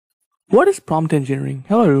What is prompt engineering?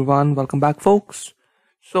 Hello everyone, welcome back folks.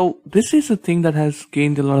 So this is a thing that has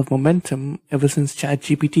gained a lot of momentum ever since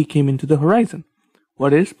ChatGPT came into the horizon.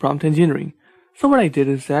 What is prompt engineering? So what I did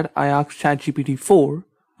is that I asked ChatGPT 4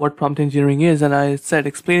 what prompt engineering is, and I said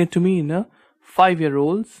explain it to me in a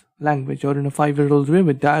 5-year-old's language or in a 5-year-old's way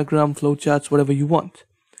with diagram, flowcharts, whatever you want.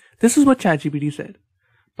 This is what ChatGPT said.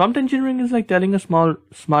 Prompt engineering is like telling a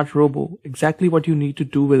smart robot exactly what you need to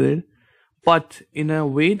do with it, but in a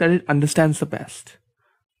way that it understands the best.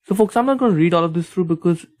 So folks, I'm not going to read all of this through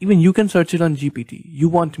because even you can search it on GPT. You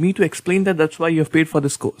want me to explain that, that's why you have paid for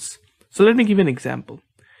this course. So let me give you an example.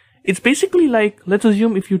 It's basically like, let's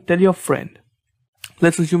assume if you tell your friend,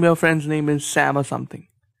 let's assume your friend's name is Sam or something.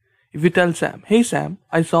 If you tell Sam, hey Sam,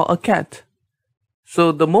 I saw a cat.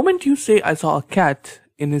 So the moment you say I saw a cat,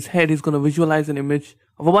 in his head he's going to visualize an image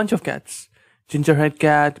of a bunch of cats. Gingerhead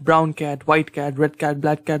cat, brown cat, white cat, red cat,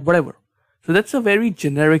 black cat, whatever. So that's a very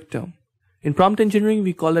generic term. In prompt engineering,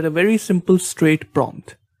 we call it a very simple, straight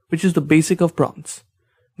prompt, which is the basic of prompts.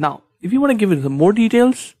 Now, if you want to give it some more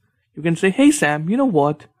details, you can say, hey Sam, you know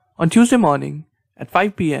what? On Tuesday morning at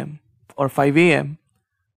 5 p.m. or 5 a.m.,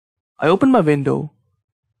 I opened my window,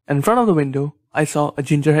 and in front of the window, I saw a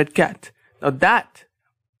gingerhead cat. Now that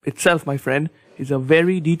itself, my friend, is a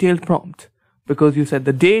very detailed prompt. Because you said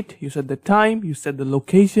the date, you said the time, you said the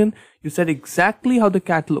location, you said exactly how the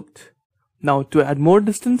cat looked. Now, to add more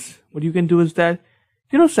distance, what you can do is that,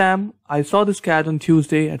 you know, Sam, I saw this cat on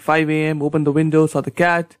Tuesday at 5 a.m., opened the window, saw the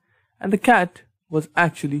cat, and the cat was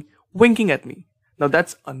actually winking at me. Now,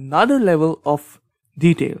 that's another level of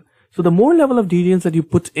detail. So, the more level of details that you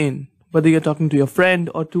put in, whether you're talking to your friend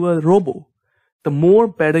or to a robo, the more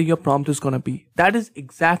better your prompt is going to be. That is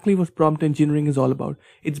exactly what prompt engineering is all about.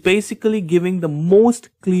 It's basically giving the most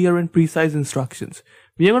clear and precise instructions.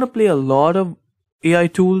 We are going to play a lot of AI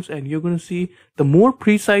tools, and you're going to see the more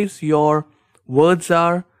precise your words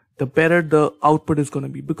are, the better the output is going to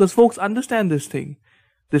be. Because folks, understand this thing.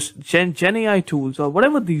 This Gen AI tools or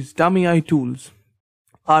whatever these dumb AI tools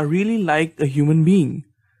are really like a human being.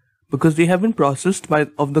 Because they have been processed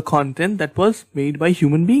of the content that was made by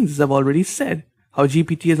human beings, as I've already said. How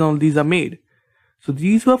GPTs and all these are made. So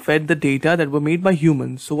these were fed the data that were made by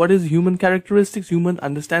humans. So what is human characteristics? Human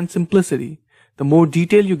understand simplicity. The more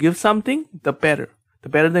detail you give something, the better. The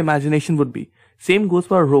better the imagination would be. Same goes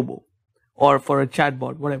for a robo or for a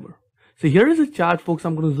chatbot, whatever. So here is a chart, folks.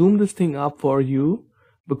 I'm going to zoom this thing up for you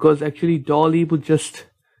because actually Dolly would just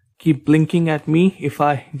keep blinking at me if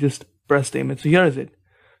I just press the image. So here is it.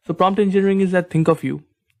 So prompt engineering is that think of you.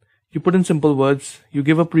 You put in simple words, you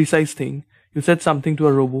give a precise thing, you said something to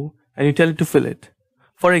a robo and you tell it to fill it.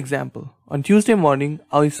 For example, on Tuesday morning,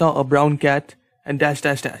 I saw a brown cat and dash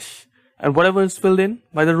dash dash. And whatever is filled in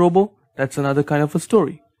by the robo, that's another kind of a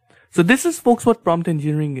story. So this is, folks, what prompt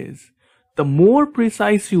engineering is. The more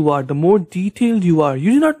precise you are, the more detailed you are.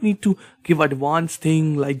 You do not need to give advanced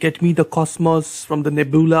thing like get me the cosmos from the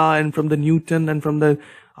nebula and from the Newton and from the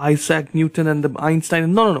Isaac Newton and the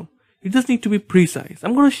Einstein. No. You just need to be precise.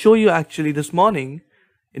 I'm going to show you actually this morning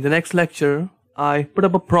in the next lecture. I put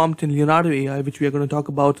up a prompt in Leonardo AI, which we are going to talk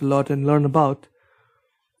about a lot and learn about.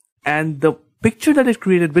 And the picture that is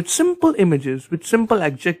created with simple images, with simple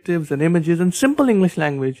adjectives and images and simple English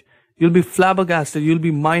language, you'll be flabbergasted, you'll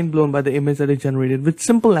be mind blown by the image that is generated with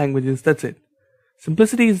simple languages. That's it.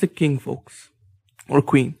 Simplicity is the king, folks, or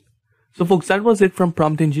queen. So folks, that was it from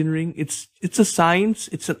prompt engineering. It's a science,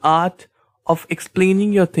 it's an art of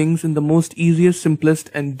explaining your things in the most easiest,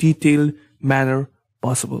 simplest and detailed manner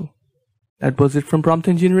possible. That was it from prompt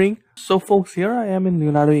engineering. So folks, here I am in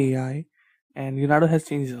Leonardo AI, and Leonardo has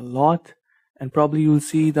changed a lot. And probably you'll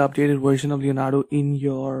see the updated version of Leonardo in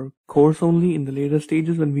your course only in the later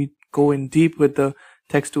stages when we go in deep with the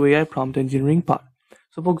text to AI prompt engineering part.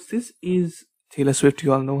 So folks, this is Taylor Swift,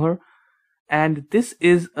 you all know her. And this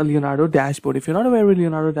is a Leonardo dashboard. If you're not aware of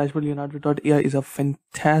Leonardo dashboard, Leonardo.ai is a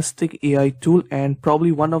fantastic AI tool and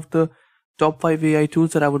probably one of the top 5 AI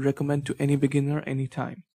tools that I would recommend to any beginner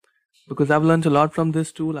anytime. Because I've learned a lot from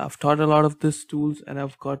this tool. I've taught a lot of these tools and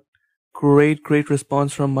I've got great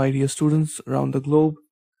response from my dear students around the globe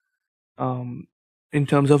in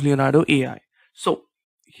terms of Leonardo AI. So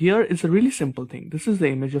here is a really simple thing. This is the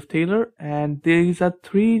image of Taylor, and these are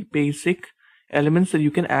 3 basic elements that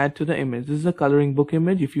you can add to the image. This is a coloring book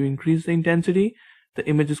image. If you increase the intensity, the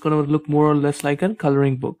image is going to look more or less like a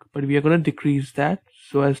coloring book, but we are going to decrease that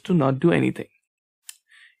so as to not do anything.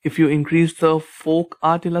 If you increase the folk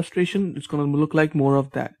art illustration, it's going to look like more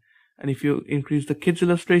of that. And if you increase the kids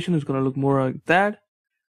illustration, it's going to look more like that.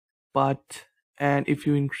 And if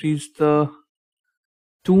you increase the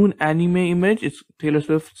toon anime image. It's Taylor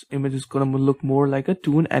Swift's image is gonna look more like a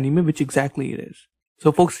toon anime, which exactly it is.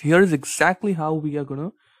 So folks, here is exactly how we are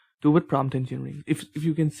gonna do with prompt engineering. If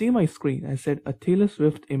you can see my screen, I said a Taylor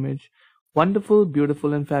Swift image, wonderful,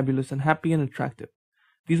 beautiful, and fabulous, and happy and attractive.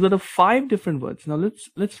 These were the 5 different words. Now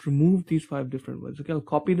let's remove these 5 different words. Okay, I'll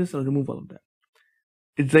copy this, I'll remove all of that.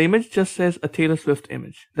 The image just says a Taylor Swift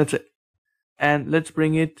image. That's it. And let's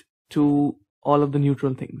bring it to all of the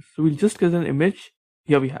neutral things. So we'll just get an image.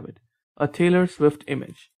 Here we have it. A Taylor Swift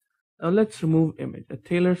image. Now let's remove image. A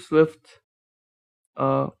Taylor Swift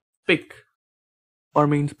pic, or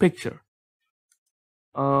means picture,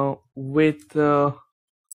 with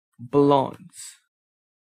blondes.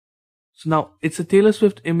 So now it's a Taylor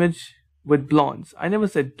Swift image with blondes. I never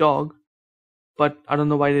said dog, but I don't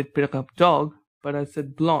know why they pick up dog, but I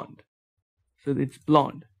said blonde. So it's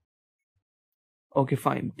blonde. Okay,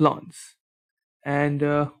 fine, blondes.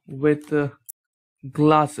 And with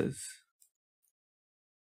glasses.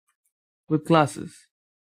 With glasses.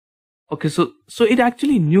 Okay, so it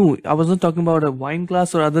actually knew. I wasn't talking about a wine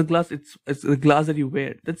glass or other glass. It's the glass that you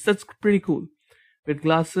wear. That's pretty cool. With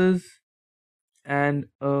glasses and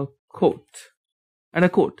a coat. And a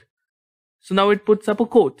coat. So now it puts up a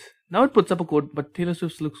coat. But Taylor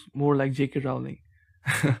Swift looks more like J.K. Rowling.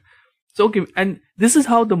 So okay, and this is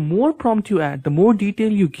how the more prompt you add, the more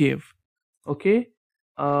detail you give. Okay,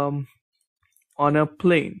 on a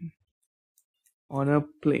plane.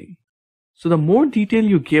 So the more detail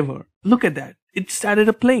you give her, look at that. It just added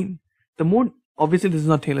a plane. The more, obviously this is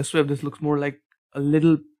not Taylor Swift. This looks more like a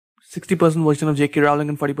little 60% version of J.K. Rowling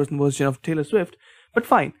and 40% version of Taylor Swift. But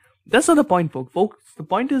fine. That's not the point, folks. The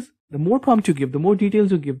point is, the more prompt you give, the more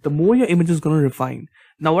details you give, the more your image is going to refine.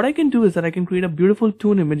 Now what I can do is that I can create a beautiful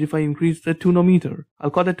toon image if I increase the toonometer.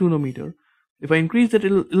 I'll call that toonometer. If I increase it,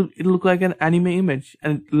 it'll look like an anime image,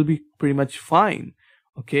 and it'll be pretty much fine.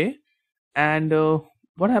 Okay? And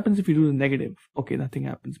what happens if you do the negative? Okay, nothing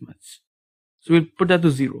happens much. So we'll put that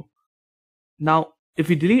to 0. Now, if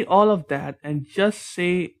we delete all of that and just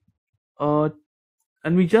say,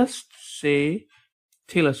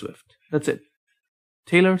 Taylor Swift. That's it.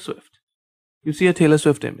 Taylor Swift. You see a Taylor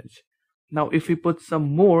Swift image. Now, if we put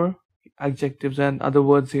some more adjectives and other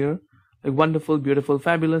words here, like wonderful, beautiful,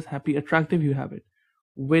 fabulous, happy, attractive, you have it.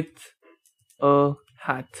 With a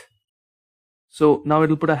hat. So now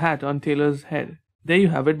it'll put a hat on Taylor's head. There you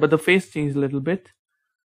have it, but the face changed a little bit.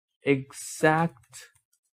 Exact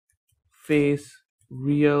face,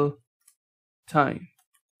 real time.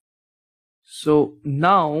 So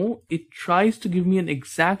now it tries to give me an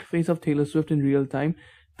exact face of Taylor Swift in real time.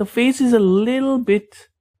 The face is a little bit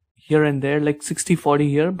here and there, like 60-40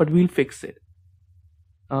 here, but we'll fix it.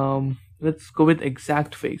 Let's go with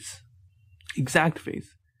exact face. Exact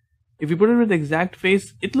face. If you put it with exact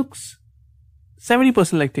face, it looks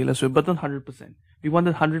 70% like Taylor Swift, but not 100%. We want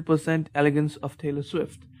that 100% elegance of Taylor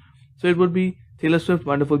Swift. So it would be Taylor Swift,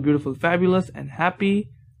 wonderful, beautiful, fabulous, and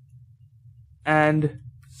happy, and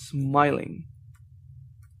smiling.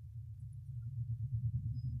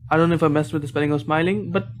 I don't know if I messed with the spelling of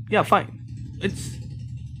smiling, but yeah, fine. It's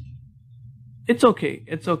okay.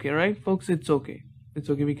 It's okay, right, folks? It's okay. It's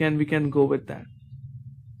okay. We can go with that.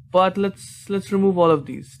 But let's remove all of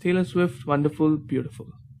these. Taylor Swift, wonderful, beautiful.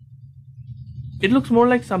 It looks more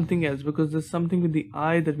like something else because there's something with the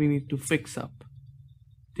eye that we need to fix up.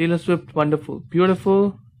 Taylor Swift, wonderful,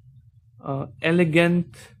 beautiful,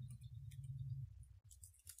 elegant,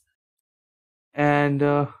 and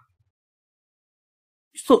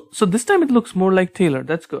so this time it looks more like Taylor.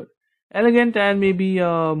 That's good. Elegant and maybe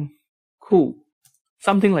cool,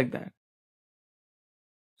 something like that.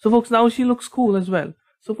 So folks, now she looks cool as well.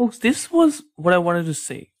 So folks, this was what I wanted to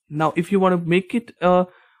say. Now if you want to make it a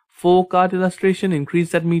folk art illustration,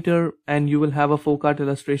 increase that meter and you will have a folk art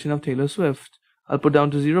illustration of Taylor Swift. I'll put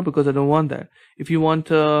down to 0 because I don't want that. If you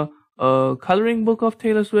want a coloring book of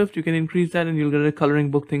Taylor Swift, you can increase that and you'll get a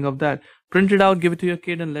coloring book thing of that. Print it out, give it to your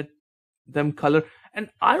kid and let them color. And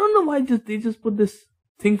I don't know why they just put this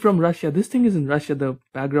thing from Russia. This thing is in Russia, the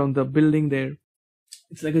background, the building there.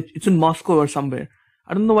 It's like it's in Moscow or somewhere.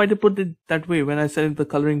 I don't know why they put it that way when I said the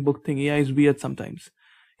coloring book thing. AI is weird sometimes.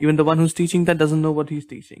 Even the one who's teaching that doesn't know what he's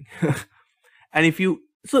teaching. And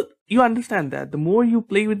so you understand that the more you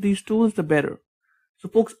play with these tools, the better. So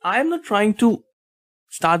folks, I'm not trying to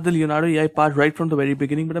start the Leonardo AI part right from the very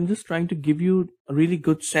beginning, but I'm just trying to give you a really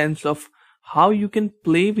good sense of how you can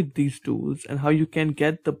play with these tools and how you can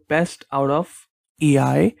get the best out of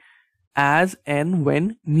AI as and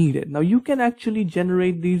when needed. Now you can actually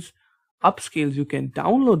generate these upscales. You can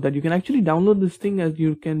download that. You can actually download this thing as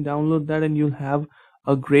you can download that and you'll have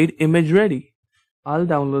a great image ready. I'll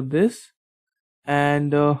download this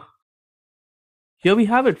And here we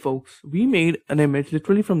have it, folks. We made an image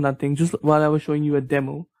literally from nothing just while I was showing you a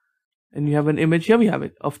demo. And you have an image, here we have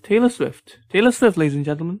it, of Taylor Swift. Taylor Swift, ladies and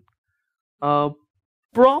gentlemen. Uh,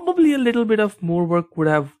 Probably a little bit of more work would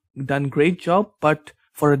have done great job, but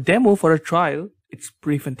for a demo, for a trial, it's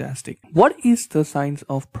pretty fantastic. What is the science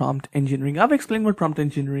of prompt engineering? I've explained what prompt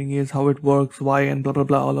engineering is, how it works, why, and blah, blah,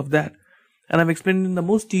 blah, all of that. And I've explained in the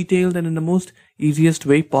most detailed and in the most easiest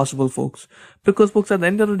way possible, folks. Because, folks, at the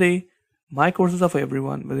end of the day, my courses are for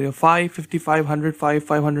everyone. Whether you're 5, 55, 105,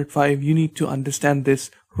 505, you need to understand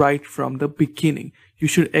this right from the beginning. You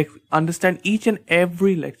should understand each and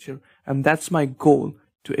every lecture. And that's my goal,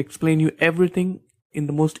 to explain you everything in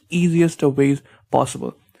the most easiest of ways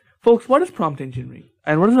possible. Folks, what is prompt engineering?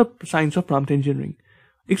 And what is the science of prompt engineering?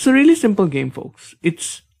 It's a really simple game, folks.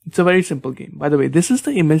 It's a very simple game. By the way, this is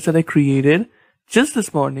the image that I created just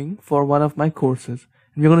this morning for one of my courses.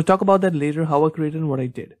 And we're going to talk about that later, how I created and what I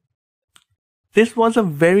did. This was a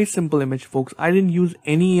very simple image, folks. I didn't use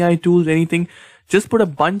any AI tools, anything. Just put a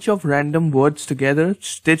bunch of random words together,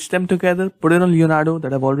 stitch them together, put it on Leonardo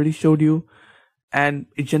that I've already showed you, and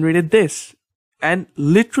it generated this. And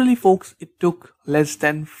literally, folks, it took less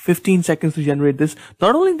than 15 seconds to generate this.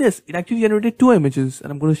 Not only this, it actually generated 2 images,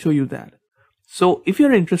 and I'm going to show you that. So if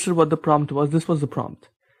you're interested what the prompt was, this was the prompt.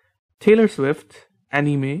 Taylor Swift,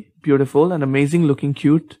 anime, beautiful and amazing looking,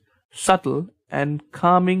 cute, subtle, and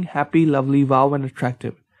calming, happy, lovely, wow, and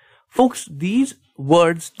attractive. Folks, these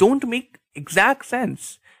words don't make exact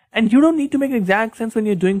sense. And you don't need to make exact sense when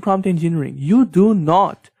you're doing prompt engineering. You do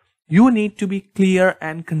not. You need to be clear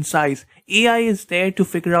and concise. AI is there to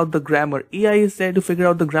figure out the grammar. AI is there to figure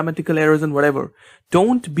out the grammatical errors and whatever.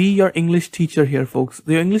 Don't be your English teacher here, folks.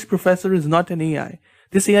 Your English professor is not an AI.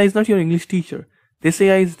 This AI is not your English teacher. This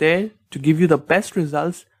AI is there to give you the best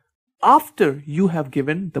results after you have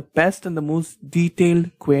given the best and the most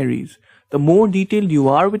detailed queries. The more detailed you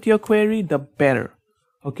are with your query, the better.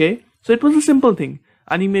 Okay? So it was a simple thing.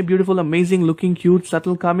 Anime, beautiful, amazing, looking, cute,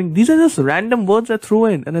 subtle, calming. These are just random words I threw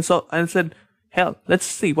in. And I said, hell, let's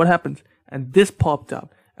see what happens. And this popped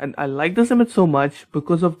up. And I like this image so much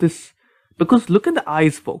because of this. Because look at the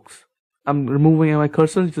eyes, folks. I'm removing my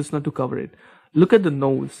cursor just not to cover it. Look at the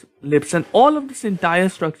nose, lips, and all of this entire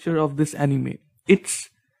structure of this anime. It's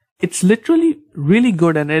literally really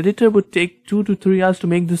good. An editor would take 2 to 3 hours to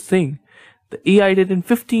make this thing. The AI did in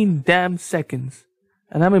 15 damn seconds.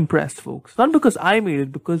 And I'm impressed, folks. Not because I made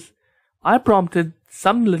it, because I prompted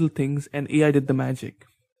some little things and AI did the magic.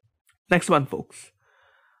 Next one, folks.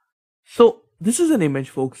 So this is an image,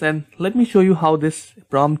 folks, and let me show you how this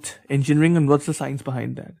prompt engineering and what's the science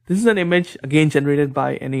behind that. This is an image, again, generated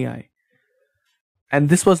by an AI. And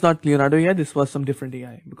this was not Leonardo yet, this was some different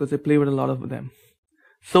AI, because I play with a lot of them.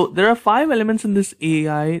 So there are 5 elements in this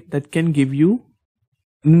AI that can give you,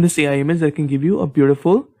 in this AI image, that can give you a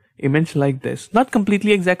beautiful image like this. Not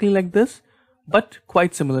completely exactly like this, but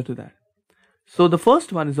quite similar to that. So the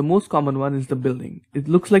first one is the most common one, is the building. It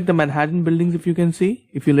looks like the Manhattan buildings, if you can see.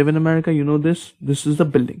 If you live in America, you know this. This is the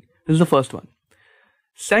building. This is the first one.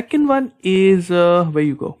 Second one is, where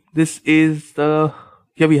you go. This is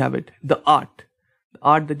here we have it, the art. The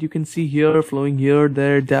art that you can see here, flowing here,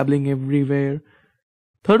 there, dabbling everywhere.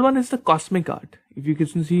 Third one is the cosmic art. If you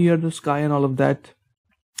can see here, the sky and all of that.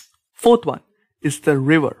 Fourth one is the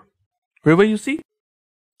river. River, you see?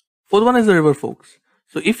 Fourth one is the river, folks.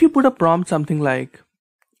 So if you put a prompt something like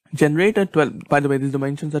generate a 12, by the way, these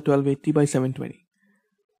dimensions are 1280 by 720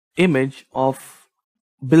 image of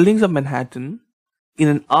buildings of Manhattan in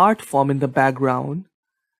an art form in the background,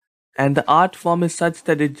 and the art form is such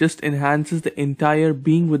that it just enhances the entire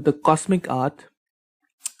being with the cosmic art,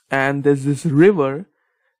 and there's this river,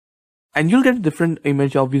 and you'll get a different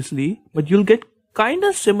image obviously, but you'll get kind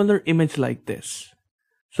of similar image like this.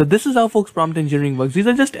 So this is how, folks, prompt engineering works. These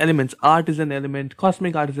are just elements. Art is an element,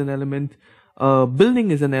 cosmic art is an element, building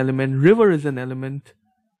is an element, river is an element.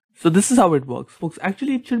 So this is how it works, folks.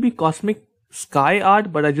 Actually, it should be cosmic sky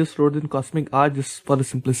art, but I just wrote in cosmic art just for the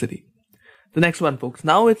simplicity. The next one, folks.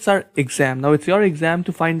 Now it's our exam. Now it's your exam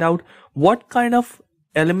to find out what kind of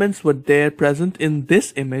elements were there present in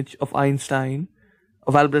this image of Einstein,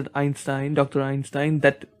 of Albert Einstein, Dr. Einstein,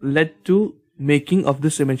 that led to making of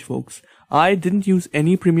this image, folks. I didn't use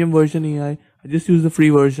any premium version AI. I just used the free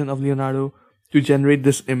version of Leonardo to generate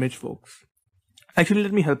this image, folks. Actually,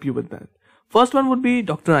 let me help you with that. First one would be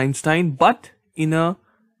Dr. Einstein, but in a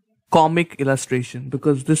comic illustration,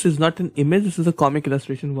 because this is not an image, this is a comic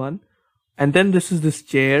illustration one. And then this is this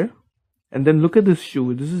chair, and then look at this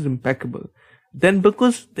shoe. This is impeccable. Then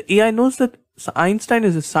because the AI knows that Einstein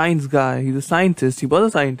is a science guy, he's a scientist, he was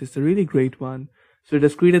a scientist, a really great one. So it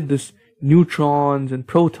has created this neutrons and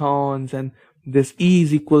protons and this E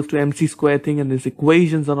is equals to mc square thing and there's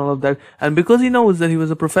equations and all of that. And because he knows that he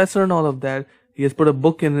was a professor and all of that, he has put a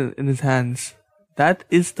book in his hands. That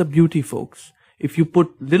is the beauty, folks. If you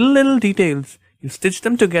put little details, you stitch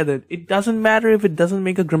them together, it doesn't matter if it doesn't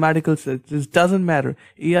make a grammatical sense. It doesn't matter.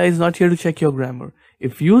 AI is not here to check your grammar.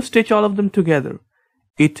 If you stitch all of them together,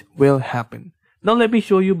 it will happen. Now let me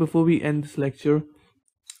show you before we end this lecture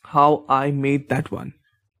how I made that one.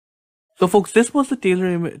 So folks, this was the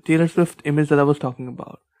Taylor Swift image that I was talking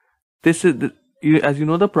about. This is, as you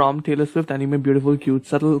know the prompt, Taylor Swift anime, beautiful, cute,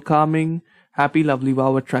 subtle, calming, happy, lovely,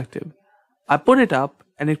 wow, attractive. I put it up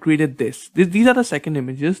and it created this. These are the second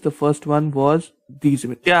images. The first one was these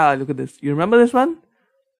images. Yeah, look at this. You remember this one?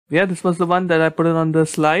 Yeah, this was the one that I put it on the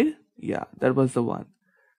slide. Yeah, that was the one.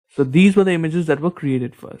 So these were the images that were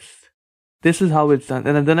created first. This is how it's done.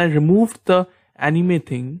 And then I removed the anime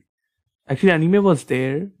thing. Actually, anime was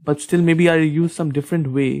there, but still maybe I used some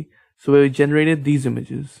different way. So I generated these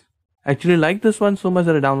images. I actually like this one so much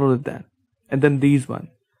that I downloaded that. And then these one.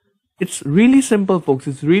 It's really simple, folks.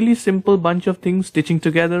 It's really simple bunch of things stitching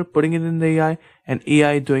together, putting it in the AI, and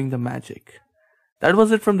AI doing the magic. That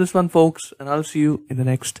was it from this one, folks. And I'll see you in the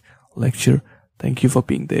next lecture. Thank you for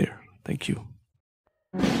being there. Thank you.